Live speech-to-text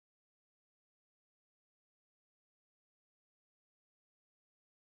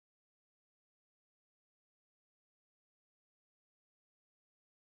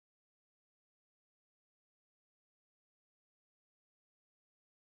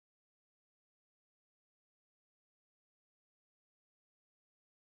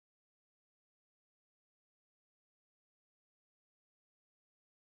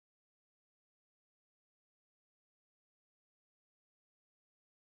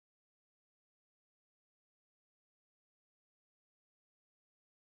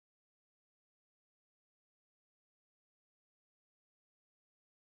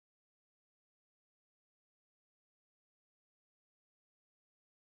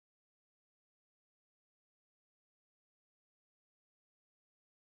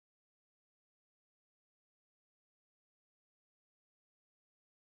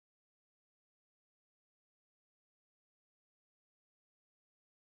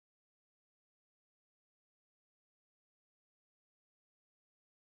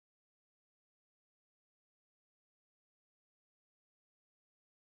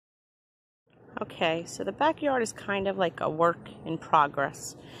Okay, so the backyard is kind of like a work in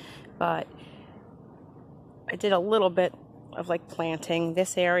progress, but I did a little bit of like planting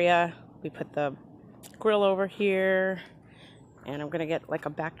this area. We put the grill over here, and I'm gonna get like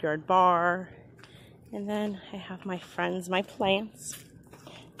a backyard bar, and then I have my plants.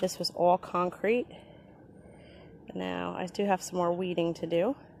 This was all concrete. Now I do have some more weeding to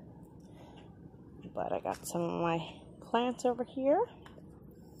do, but I got some of my plants over here.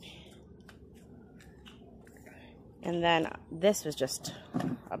 And then this was just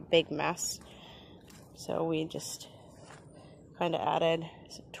a big mess, so we just kind of added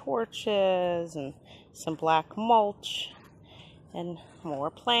some torches and some black mulch and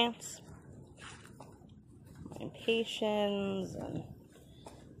more plants, impatiens and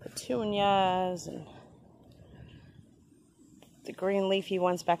petunias, and the green leafy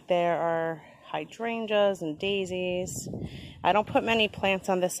ones back there are hydrangeas and daisies. I don't put many plants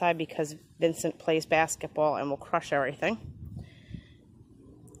on this side because Vincent plays basketball and will crush everything.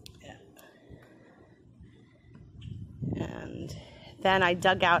 And then I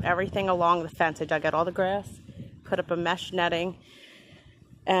dug out everything along the fence. I dug out all the grass, put up a mesh netting,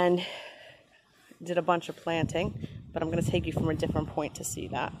 and did a bunch of planting. But I'm going to take you from a different point to see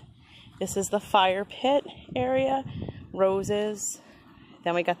that. This is the fire pit area, roses.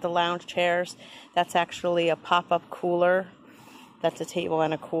 Then we got the lounge chairs. That's actually a pop-up cooler. That's a table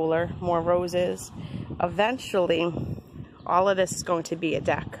and a cooler. More roses. Eventually, all of this is going to be a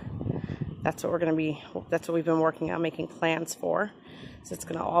deck. That's what we've been working on, making plans for. So it's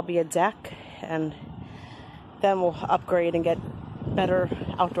going to all be a deck, and then we'll upgrade and get better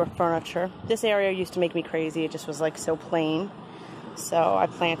outdoor furniture. This area used to make me crazy. It just was like so plain. So I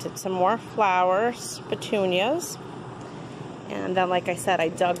planted some more flowers, petunias. And then, like I said, I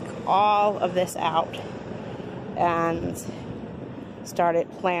dug all of this out and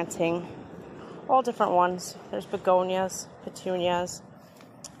started planting all different ones. There's begonias, petunias.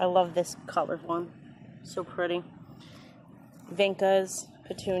 I love this colored one. So pretty. Vincas,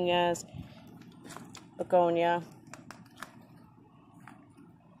 petunias, begonia.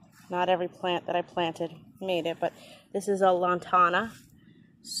 Not every plant that I planted made it, but this is a lantana.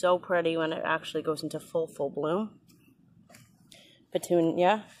 So pretty when it actually goes into full bloom.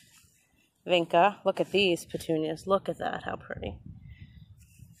 Petunia, vinca. Look at these petunias. Look at that, how pretty.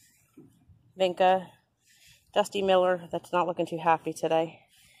 Vinca, Dusty Miller, that's not looking too happy today.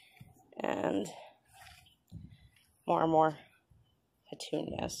 And more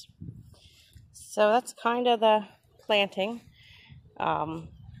petunias. So that's kind of the planting.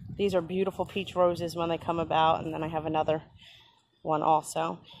 These are beautiful peach roses when they come about, and then I have another one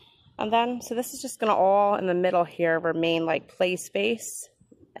also. And then, so this is just going to all in the middle here remain like play space,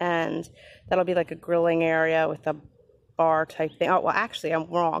 and that'll be like a grilling area with a bar type thing. Oh, well, actually, I'm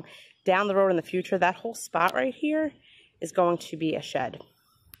wrong. Down the road in the future, that whole spot right here is going to be a shed.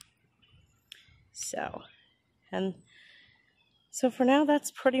 So, and so for now, that's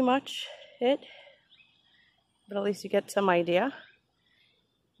pretty much it. But at least you get some idea.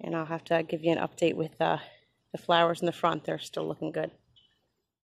 And I'll have to give you an update with the flowers in the front. They're still looking good.